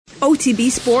OTB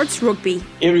Sports Rugby.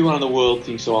 Everyone in the world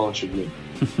thinks Ireland should win.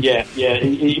 Yeah.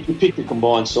 If you pick the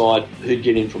combined side, who'd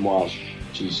get in from Wales?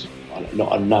 Geez,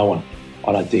 no one,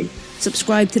 I don't think.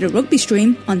 Subscribe to the rugby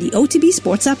stream on the OTB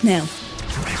Sports app now.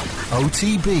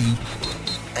 OTB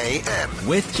AM.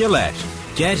 With Gillette.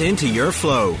 Get into your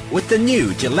flow with the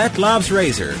new Gillette Labs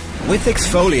Razor with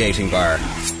exfoliating bar.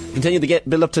 Continue the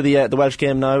build up to the Welsh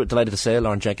game now. Delighted to say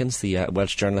Lauren Jenkins, the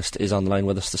Welsh journalist, is on the line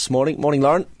with us this morning. Morning,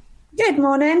 Lauren. Good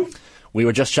morning. We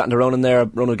were just chatting to Ronan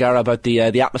O'Gara about the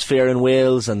atmosphere in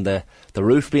Wales and the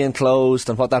roof being closed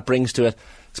and what that brings to it.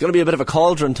 It's going to be a bit of a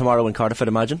cauldron tomorrow in Cardiff, I'd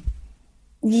imagine.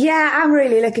 Yeah, I'm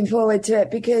really looking forward to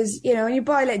it because, you know, when you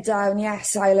boil it down,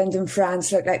 yes, Ireland and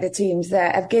France look like the teams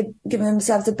that have given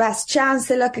themselves the best chance.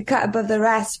 They look a cut above the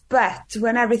rest. But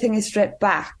when everything is stripped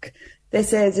back,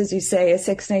 this is, as you say, a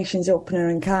Six Nations opener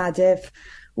in Cardiff.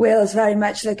 Wales very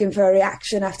much looking for a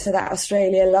reaction after that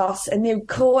Australia loss. A new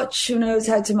coach who knows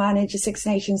how to manage a Six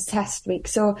Nations test week.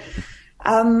 So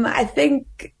I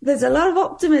think there's a lot of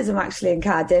optimism actually in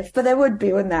Cardiff, but there would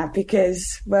be, wouldn't there?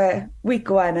 Because we're week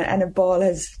one and a ball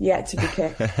has yet to be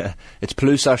kicked. It's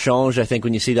plus ça change, I think,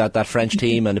 when you see that French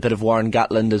team and a bit of Warren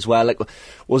Gatland as well. Like,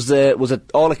 was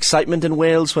it all excitement in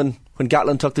Wales when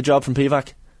Gatland took the job from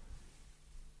Pivac?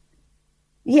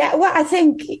 Yeah, well, I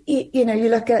think, you know, you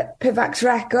look at Pivac's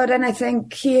record and I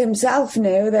think he himself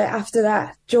knew that after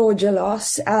that Georgia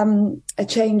loss, a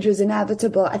change was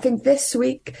inevitable. I think this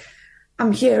week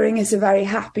I'm hearing it's a very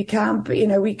happy camp. You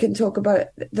know, we can talk about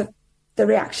the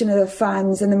reaction of the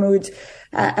fans and the mood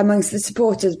amongst the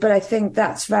supporters, but I think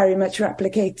that's very much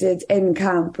replicated in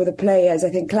camp with the players.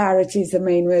 I think clarity is the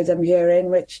main word I'm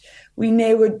hearing, which we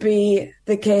knew would be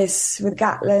the case with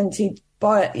Gatland. He'd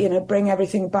bring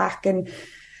everything back and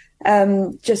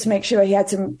just make sure he had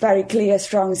some very clear,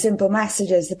 strong, simple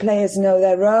messages. The players know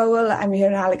their role. I'm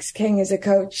hearing Alex King is a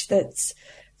coach that's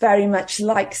very much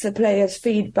likes the players'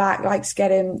 feedback, likes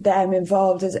getting them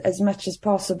involved as much as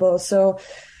possible. So,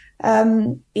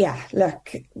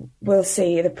 look, we'll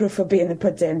see. The proof will be in the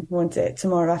pudding, won't it,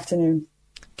 tomorrow afternoon.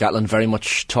 Gatland very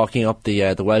much talking up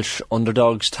the Welsh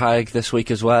underdogs tag this week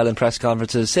as well in press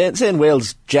conferences, saying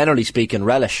Wales, generally speaking,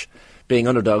 relish being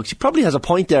underdogs. He probably has a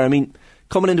point there. I mean,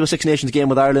 coming into a Six Nations game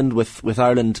with Ireland, with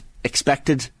Ireland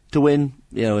expected to win,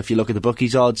 you know, if you look at the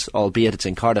bookies' odds, albeit it's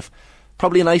in Cardiff,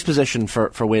 probably a nice position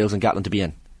for Wales and Gatland to be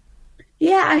in.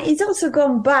 Yeah, and he's also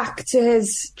gone back to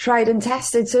his tried and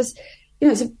tested, so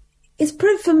it's a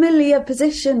pretty familiar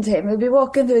position to him. He'll be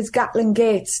walking through his Gatland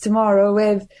gates tomorrow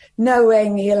with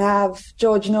knowing he'll have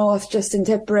George North, Justin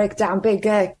Tipuric, Dan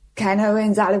Biggar, Ken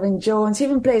Owens, Alwyn Jones,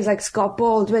 even players like Scott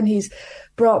Baldwin he's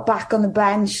brought back on the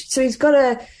bench. So he's got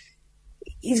a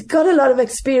lot of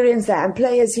experience there and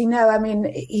players he know. I mean,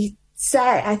 he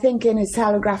said, I think in his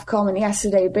Telegraph comment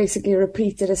yesterday, basically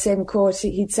repeated the same quote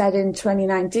he'd said in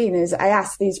 2019 is, I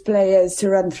asked these players to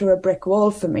run through a brick wall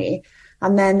for me.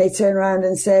 And then they turn around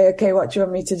and say, okay, what do you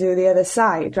want me to do the other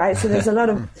side, right? So there's a lot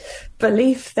of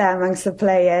belief there amongst the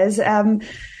players.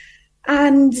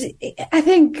 And I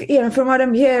think, you know, from what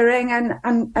I'm hearing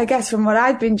and I guess from what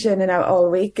I've been churning out all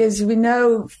week is we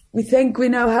think we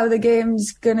know how the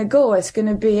game's going to go. It's going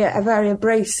to be a very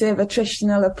abrasive,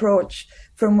 attritional approach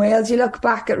from Wales. You look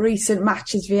back at recent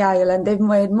matches via Ireland, they've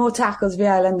made more tackles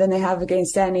via Ireland than they have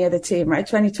against any other team, right?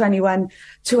 2021,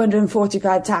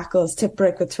 245 tackles,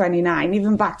 Tipuric with 29.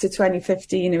 Even back to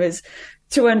 2015, it was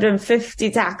 250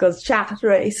 tackles,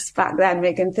 Chatteris back then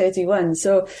making 31.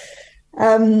 So,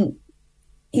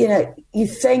 you know, you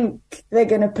think they're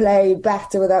going to play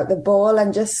better without the ball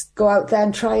and just go out there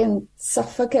and try and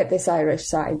suffocate this Irish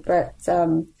side. But,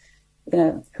 you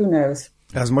know, who knows?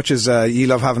 As much as you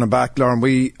love having him back, Lauren,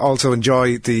 we also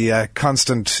enjoy the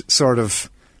constant sort of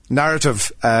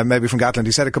narrative, maybe from Gatland.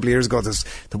 He said a couple of years ago, there's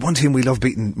the one team we love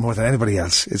beating more than anybody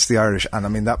else. It's the Irish. And I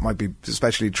mean, that might be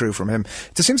especially true from him.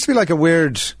 There seems to be like a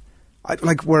weird...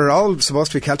 like we're all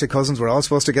supposed to be Celtic cousins, we're all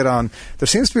supposed to get on. There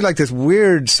seems to be like this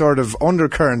weird sort of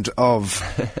undercurrent of,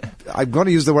 I'm going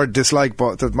to use the word dislike,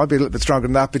 but there might be a little bit stronger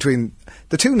than that between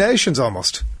the two nations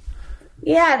almost.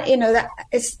 Yeah, you know, that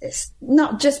it's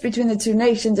not just between the two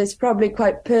nations, it's probably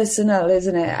quite personal,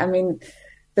 isn't it? I mean,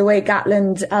 the way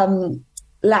Gatland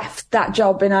left that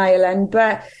job in Ireland,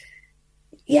 but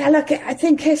yeah, look, I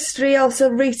think history, also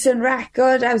recent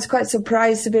record. I was quite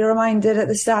surprised to be reminded at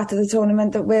the start of the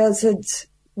tournament that Wales had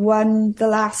won the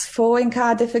last 4 in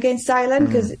Cardiff against Ireland,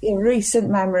 because in recent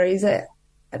memories,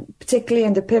 particularly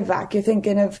under Pivac, you're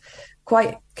thinking of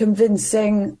quite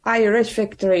convincing Irish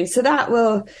victories. So that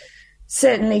will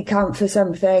certainly count for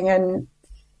something. And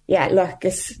yeah, look,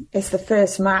 it's the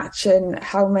first match, and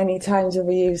how many times have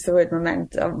we used the word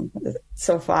momentum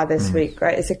so far this week,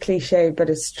 right? It's a cliche, but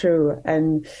it's true.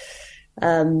 And,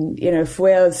 if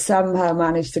Wales somehow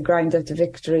manage to grind up to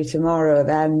victory tomorrow,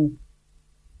 then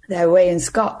they're away in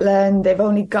Scotland. They've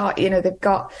only got, they've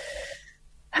got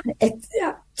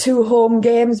 2 home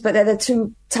games, but they're the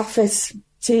 2 toughest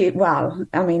teams. Well,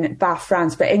 I mean, bar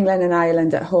France, but England and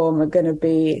Ireland at home are going to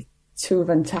be 2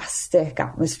 fantastic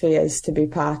atmospheres to be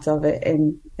part of it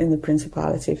in the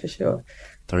Principality, for sure.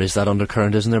 There is that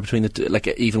undercurrent, isn't there, between the two? Like,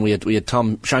 even we had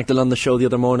Tom Shankland on the show the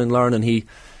other morning, Lauren, and he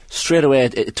straight away,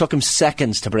 it took him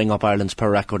seconds to bring up Ireland's per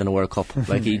record in a World Cup.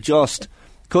 Like, he just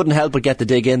couldn't help but get the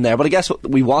dig in there. But I guess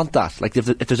we want that. Like, if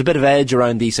there's a bit of edge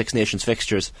around these Six Nations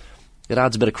fixtures, it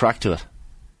adds a bit of crack to it.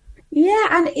 Yeah,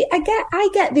 and I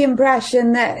get the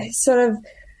impression that sort of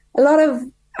a lot of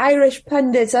Irish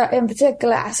pundits are, in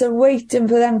particular, are sort of waiting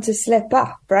for them to slip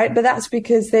up, right? But that's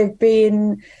because they've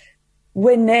been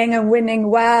winning and winning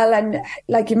well, and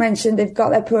like you mentioned, they've got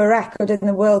their poor record in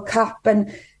the World Cup,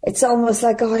 and it's almost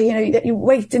like, you're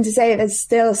waiting to say there's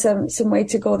still some way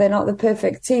to go. They're not the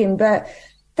perfect team, but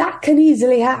that can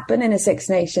easily happen in a Six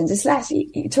Nations. It's less,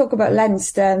 you talk about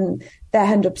Leinster and their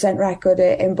 100% record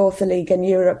in both the league and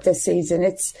Europe this season.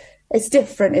 It's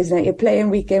different, isn't it? You're playing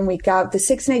week in, week out. The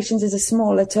Six Nations is a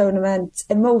smaller tournament.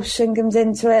 Emotion comes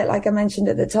into it, like I mentioned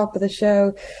at the top of the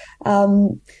show.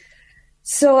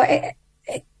 So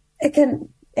it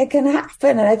can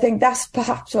happen, and I think that's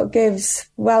perhaps what gives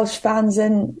Welsh fans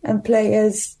and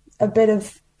players a bit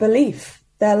of belief.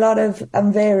 There are a lot of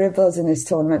variables in this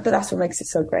tournament, but that's what makes it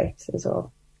so great as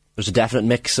well. There's a definite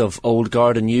mix of old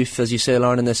guard and youth, as you say,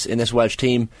 Lauren, in this Welsh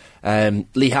team.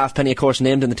 Lee Halfpenny, of course,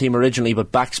 named in the team originally,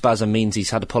 but back spasm means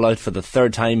he's had to pull out for the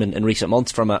 3rd time in recent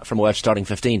months from a Welsh starting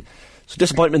 15. So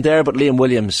disappointment there, but Liam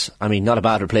Williams, I mean, not a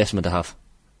bad replacement to have.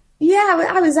 Yeah,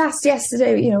 I was asked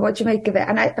yesterday, what do you make of it?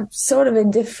 And I'm sort of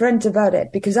indifferent about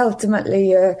it, because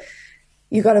ultimately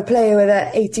you got a player with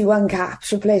 81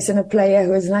 caps replacing a player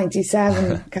who has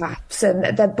 97 caps,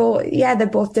 and they're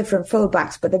both different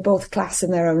fullbacks, but they're both class in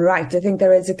their own right. I think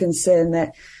there is a concern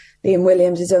that Liam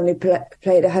Williams has only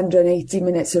played 180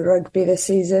 minutes of rugby this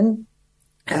season,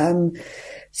 so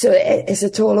it's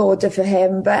a tall order for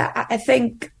him. But I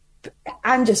think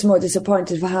I'm just more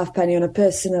disappointed for Halfpenny on a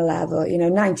personal level.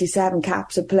 97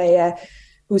 caps, a player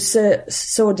who's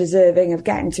so deserving of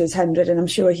getting to his 100, and I'm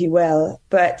sure he will.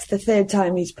 But the 3rd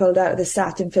time he's pulled out of the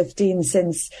starting 15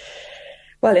 since,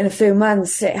 well, in a few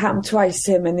months. It happened twice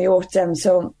to him in the autumn.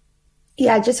 So,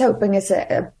 yeah, just hoping it's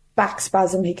a back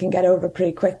spasm he can get over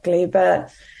pretty quickly.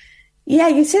 But, yeah,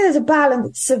 you see there's a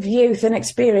balance of youth and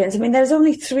experience. I mean, there's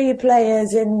only 3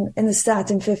 players in the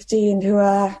starting 15 who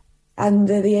are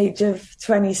under the age of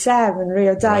 27,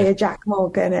 Rio Dyer, right, Jack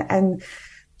Morgan and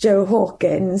Joe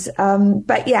Hawkins.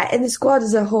 But yeah, in the squad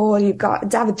as a whole, you've got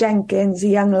David Jenkins, a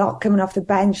young lot coming off the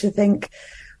bench. I think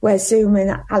we're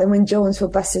assuming Alan Wynne-Jones will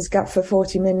bust his gut for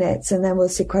 40 minutes, and then we'll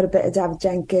see quite a bit of David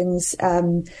Jenkins.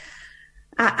 And,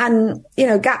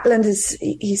 Gatland,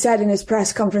 he said in his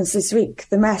press conference this week,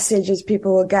 the message is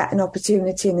people will get an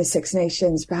opportunity in the Six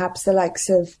Nations, perhaps the likes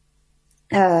of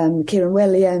Kieran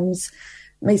Williams,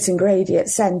 Mason Grady at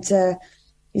centre.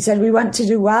 He said, we want to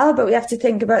do well, but we have to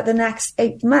think about the next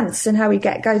 8 months and how we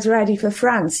get guys ready for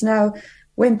France. Now,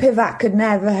 Wim Pivac could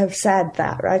never have said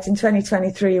that, right? In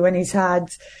 2023, when he's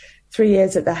had 3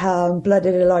 years at the helm,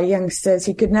 blooded a lot of youngsters,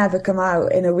 he could never come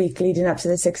out in a week leading up to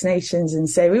the Six Nations and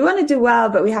say, we want to do well,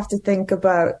 but we have to think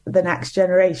about the next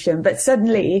generation. But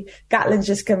suddenly, Gatland's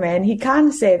just come in. He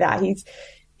can say that.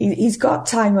 He's got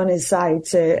time on his side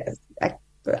to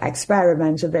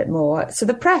experiment a bit more. So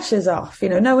the pressure's off.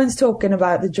 No one's talking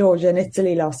about the Georgia and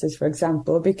Italy losses, for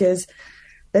example, because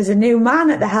there's a new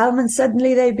man at the helm and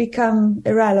suddenly they become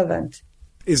irrelevant.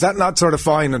 Is that not sort of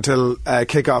fine until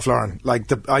kick-off, Lauren? Like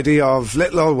the idea of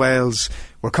little old Wales,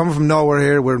 we're coming from nowhere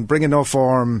here, we're bringing no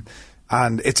form,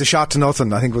 and it's a shot to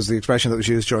nothing, I think was the expression that was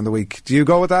used during the week. Do you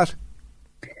go with that?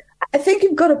 I think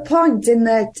you've got a point in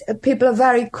that people are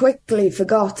very quickly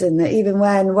forgotten that even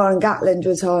when Warren Gatland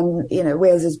was on,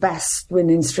 Wales's best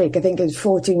winning streak, I think it was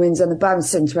 14 wins on the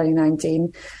bounce in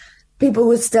 2019, people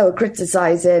were still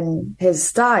criticising his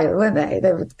style, weren't they?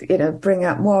 They would, bring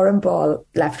up Warren ball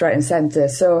left, right and centre.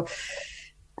 So,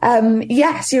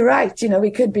 yes, you're right.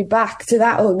 We could be back to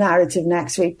that old narrative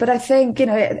next week. But I think,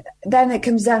 then it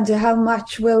comes down to how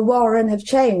much will Warren have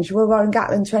changed? Will Warren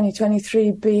Gatland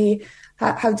 2023 be...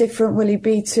 How different will he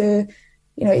be to,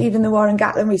 even the Warren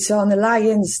Gatland we saw on the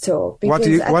Lions tour? What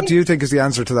do you think is the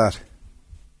answer to that?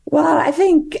 Well, I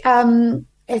think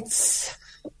it's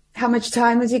how much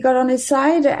time has he got on his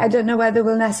side? I don't know whether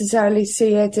we'll necessarily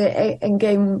see it in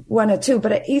game 1 or 2,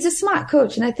 but he's a smart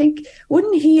coach. And I think,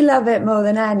 wouldn't he love it more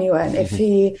than anyone if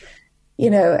he,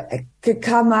 could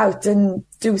come out and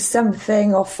do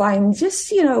something or find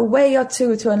just, a way or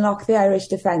two to unlock the Irish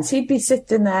defence? He'd be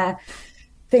sitting there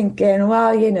thinking,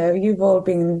 well, you've all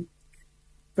been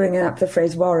bringing up the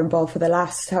phrase Warren Ball for the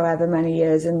last however many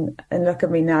years, and look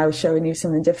at me now showing you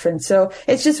something different. So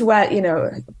it's just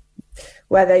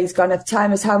whether he's got enough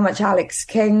time as how much Alex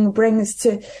King brings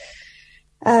to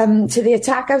the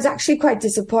attack. I was actually quite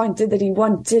disappointed that he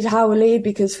wanted Howley,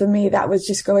 because for me that was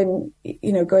just going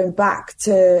back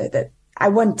to that. I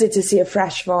wanted to see a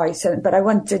fresh voice, but I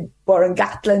wanted Warren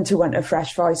Gatland to want a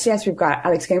fresh voice. Yes, we've got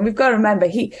Alex King. We've got to remember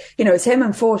it's him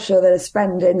and Forshaw that are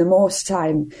spending the most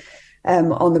time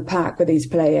on the park with these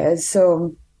players.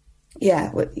 So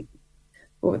yeah,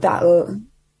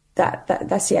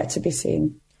 that's yet to be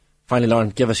seen. Finally, Lauren,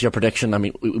 give us your prediction. I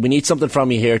mean, we need something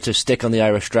from you here to stick on the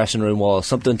Irish dressing room wall,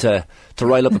 something to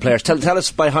rile up the players. Tell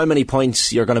us by how many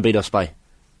points you're going to beat us by.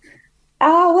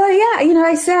 Oh, well, yeah,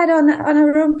 I said on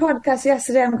our own podcast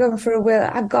yesterday, I'm going for a Wales.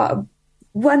 I've got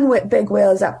one big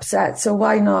Wales upset, so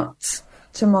why not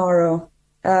tomorrow?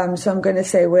 So I'm going to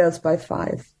say Wales by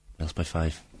 5. Wales by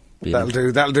 5.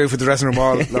 That'll do for the dressing room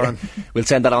wall, Lauren. We'll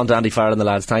send that on to Andy Farrell and the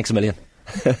lads. Thanks a million.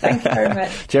 Thank you very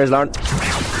much. Cheers, Lauren.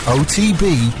 OTB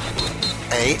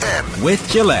AM with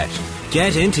Gillette.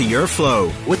 Get into your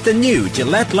flow with the new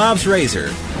Gillette Labs Razor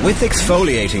with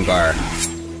exfoliating bar.